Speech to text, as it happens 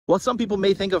While some people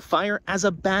may think of fire as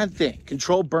a bad thing,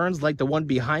 controlled burns like the one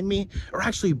behind me are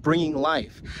actually bringing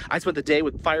life. I spent the day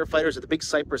with firefighters at the Big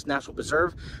Cypress National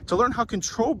Preserve to learn how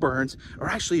controlled burns are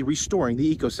actually restoring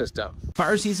the ecosystem.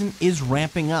 Fire season is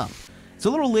ramping up. It's a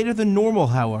little later than normal,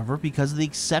 however, because of the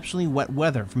exceptionally wet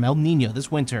weather from El Nino this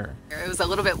winter. It was a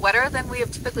little bit wetter than we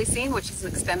have typically seen, which has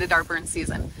extended our burn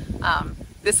season.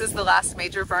 This is the last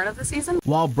major burn of the season.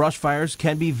 While brush fires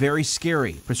can be very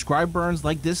scary, prescribed burns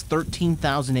like this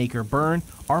 13,000-acre burn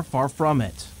are far from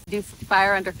it. Do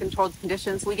fire under controlled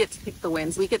conditions, we get to pick the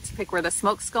winds, we get to pick where the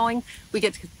smoke's going, we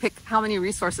get to pick how many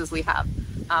resources we have.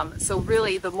 So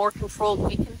really, the more controlled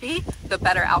we can be, the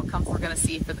better outcomes we're going to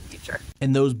see for the future.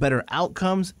 And those better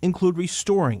outcomes include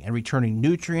restoring and returning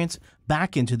nutrients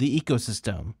back into the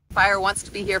ecosystem. Fire wants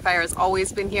to be here. Fire has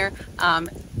always been here.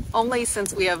 Only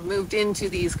since we have moved into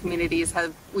these communities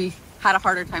have we had a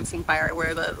harder time seeing fire,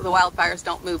 where the wildfires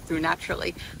don't move through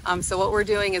naturally. So what we're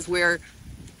doing is we're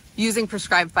using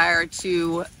prescribed fire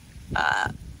to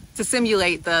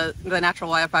simulate the natural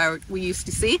wildfire we used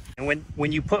to see. And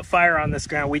when you put fire on this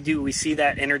ground, we see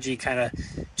that energy kind of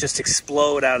just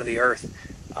explode out of the earth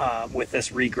with this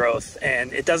regrowth,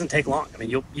 and it doesn't take long. I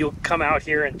mean, you'll come out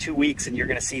here in 2 weeks and you're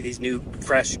going to see these new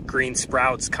fresh green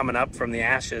sprouts coming up from the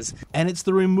ashes. And it's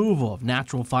the removal of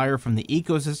natural fire from the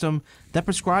ecosystem that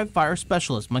prescribed fire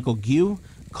specialist Michael Gue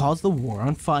calls the war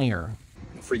on fire.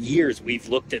 For years, we've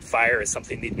looked at fire as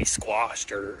something that needs to be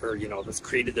squashed or that's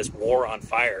created this war on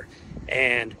fire.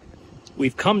 And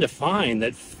we've come to find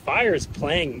that fire is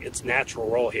playing its natural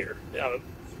role here.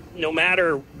 No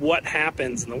matter what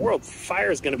happens in the world, fire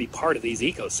is going to be part of these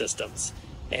ecosystems.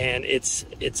 And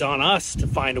it's on us to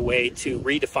find a way to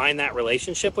redefine that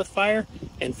relationship with fire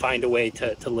and find a way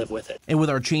to live with it. And with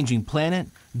our changing planet,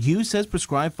 Gue says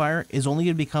prescribed fire is only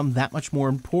going to become that much more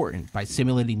important by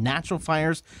simulating natural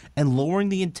fires and lowering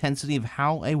the intensity of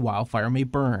how a wildfire may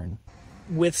burn.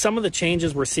 With some of the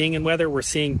changes we're seeing in weather, we're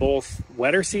seeing both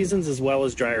wetter seasons as well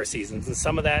as drier seasons. And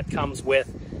some of that comes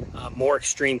with more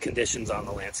extreme conditions on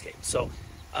the landscape. So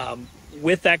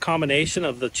with that combination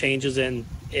of the changes in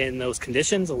those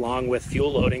conditions, along with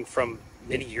fuel loading from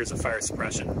many years of fire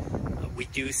suppression, we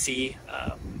do see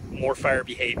more fire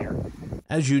behavior.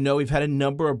 As you know, we've had a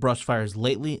number of brush fires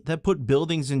lately that put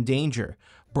buildings in danger.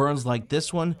 Burns like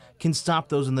this one can stop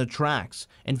those in their tracks,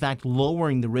 in fact,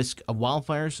 lowering the risk of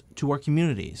wildfires to our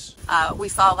communities. We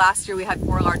saw last year we had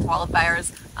 4 large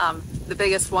wildfires. The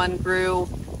biggest one grew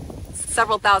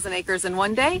several thousand acres in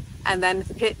one day and then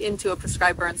hit into a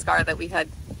prescribed burn scar that we had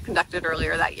conducted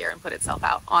earlier that year and put itself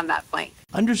out on that flank.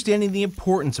 Understanding the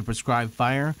importance of prescribed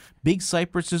fire, Big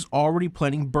Cypress is already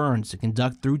planning burns to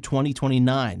conduct through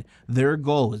 2029. Their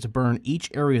goal is to burn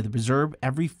each area of the preserve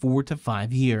every 4 to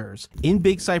 5 years. In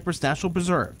Big Cypress National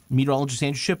Preserve, meteorologist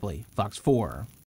Andrew Shipley, Fox 4.